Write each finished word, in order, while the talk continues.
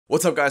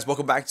What's up guys,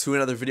 welcome back to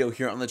another video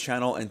here on the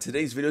channel, and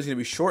today's video is going to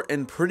be short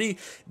and pretty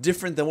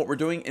different than what we're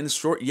doing. In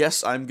short,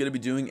 yes, I'm going to be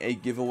doing a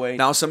giveaway.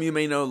 Now, some of you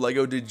may know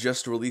LEGO did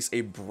just release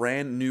a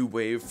brand new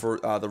wave for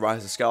The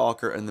Rise of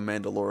Skywalker and The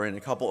Mandalorian,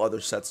 a couple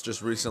other sets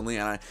just recently,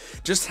 and I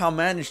just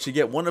managed to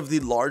get one of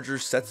the larger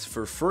sets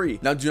for free.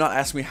 Now, do not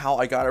ask me how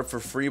I got it for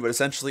free, but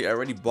essentially I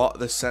already bought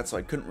the set, so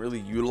I couldn't really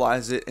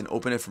utilize it and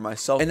open it for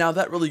myself. And now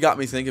that really got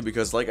me thinking,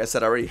 because like I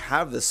said, I already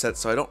have this set,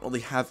 so I don't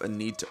really have a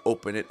need to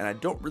open it, and I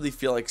don't really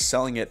feel like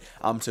selling it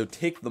to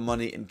take the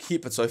money and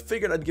keep it. So I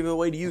figured I'd give it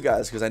away to you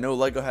guys, because I know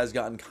LEGO has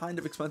gotten kind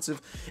of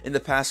expensive in the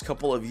past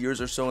couple of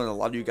years or so, and a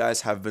lot of you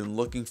guys have been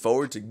looking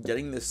forward to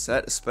getting this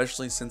set,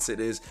 especially since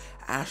it is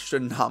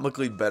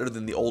astronomically better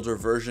than the older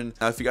version.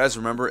 Now, if you guys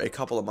remember, a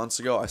couple of months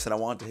ago I said I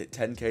wanted to hit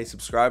 10k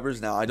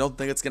subscribers. Now, I don't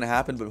think it's going to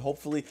happen, but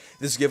hopefully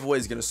this giveaway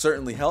is going to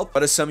certainly help.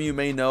 But as some of you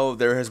may know,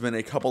 there has been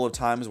a couple of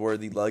times where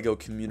the LEGO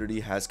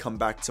community has come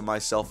back to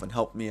myself and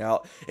helped me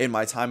out in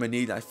my time of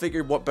need. I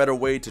figured what better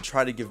way to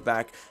try to give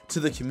back to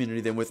the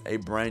community than with a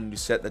brand new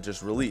set that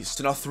just released.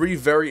 So now, three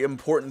very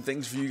important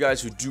things for you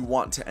guys who do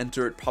want to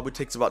enter. It probably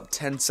takes about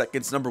 10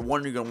 seconds. Number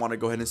one, you're going to want to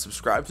go ahead and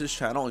subscribe to this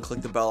channel and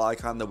click the bell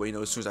icon. That way you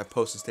know as soon as I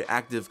post and stay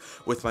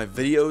active with my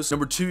videos.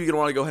 Number two, you're going to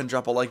want to go ahead and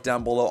drop a like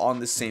down below on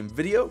this same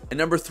video. And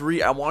number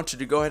three, I want you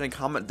to go ahead and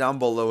comment down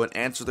below and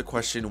answer the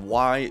question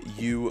why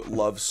you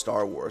love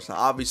Star Wars. Now,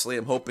 obviously,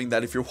 I'm hoping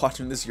that if you're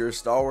watching this, you're a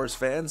Star Wars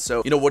fan.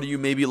 So, what are you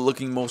maybe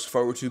looking most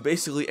forward to?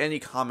 Basically, any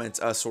comments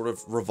sort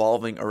of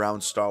revolving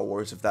around Star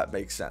Wars, if that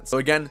makes sense. So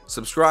again,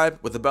 subscribe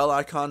with the bell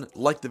icon,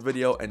 like the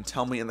video, and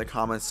tell me in the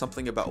comments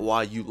something about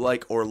why you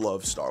like or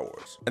love Star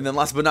Wars. And then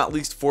last but not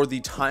least, for the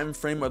time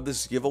frame of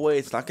this giveaway,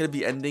 it's not going to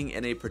be ending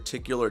in a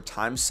particular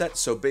time set.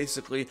 So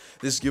basically,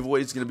 this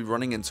giveaway is going to be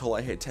running until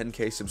I hit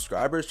 10k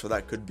subscribers. So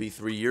that could be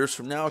 3 years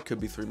from now, it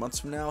could be 3 months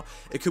from now,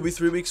 it could be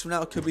 3 weeks from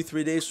now, it could be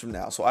 3 days from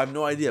now. So I have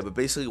no idea, but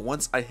basically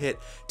once I hit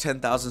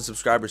 10,000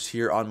 subscribers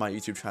here on my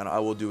YouTube channel, I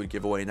will do a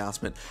giveaway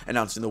announcement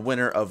announcing the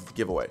winner of the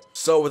giveaway.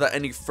 So without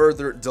any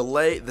further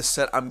delay, the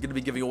set I'm going to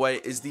be giving away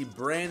is the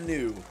brand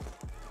new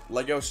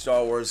LEGO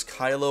Star Wars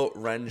Kylo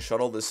Ren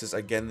Shuttle. This is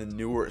again the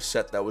newer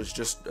set that was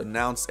just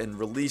announced and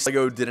released.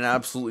 LEGO did an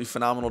absolutely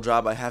phenomenal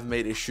job. I have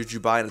made a should you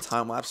buy and a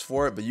time lapse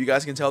for it, but you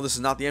guys can tell this is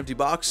not the empty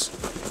box.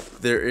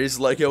 There is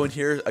LEGO in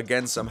here.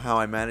 Again, somehow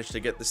I managed to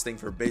get this thing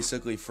for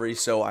basically free,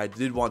 so I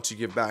did want to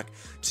give back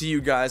to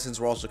you guys since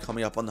we're also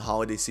coming up on the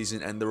holiday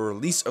season and the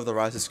release of The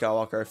Rise of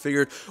Skywalker. I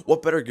figured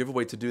what better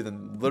giveaway to do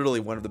than literally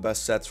one of the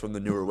best sets from the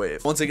newer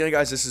wave. Once again,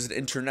 guys, this is an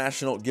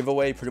international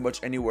giveaway. Pretty much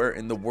anywhere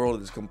in the world.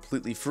 It is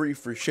completely free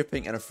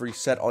shipping and a free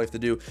set. All you have to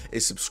do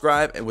is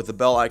subscribe, and with the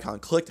bell icon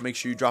clicked, make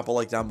sure you drop a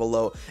like down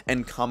below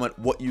and comment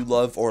what you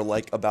love or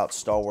like about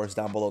Star Wars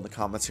down below in the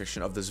comment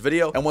section of this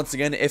video. And once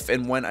again, if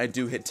and when I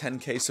do hit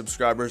 10k subscribers,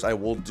 I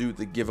will do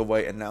the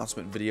giveaway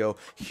announcement video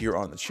here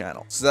on the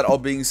channel. So that all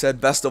being said,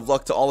 best of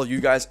luck to all of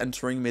you guys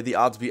entering. May the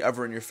odds be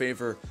ever in your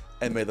favor,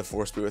 and may the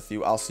force be with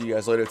you. I'll see you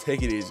guys later.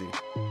 Take it easy.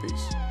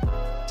 Peace.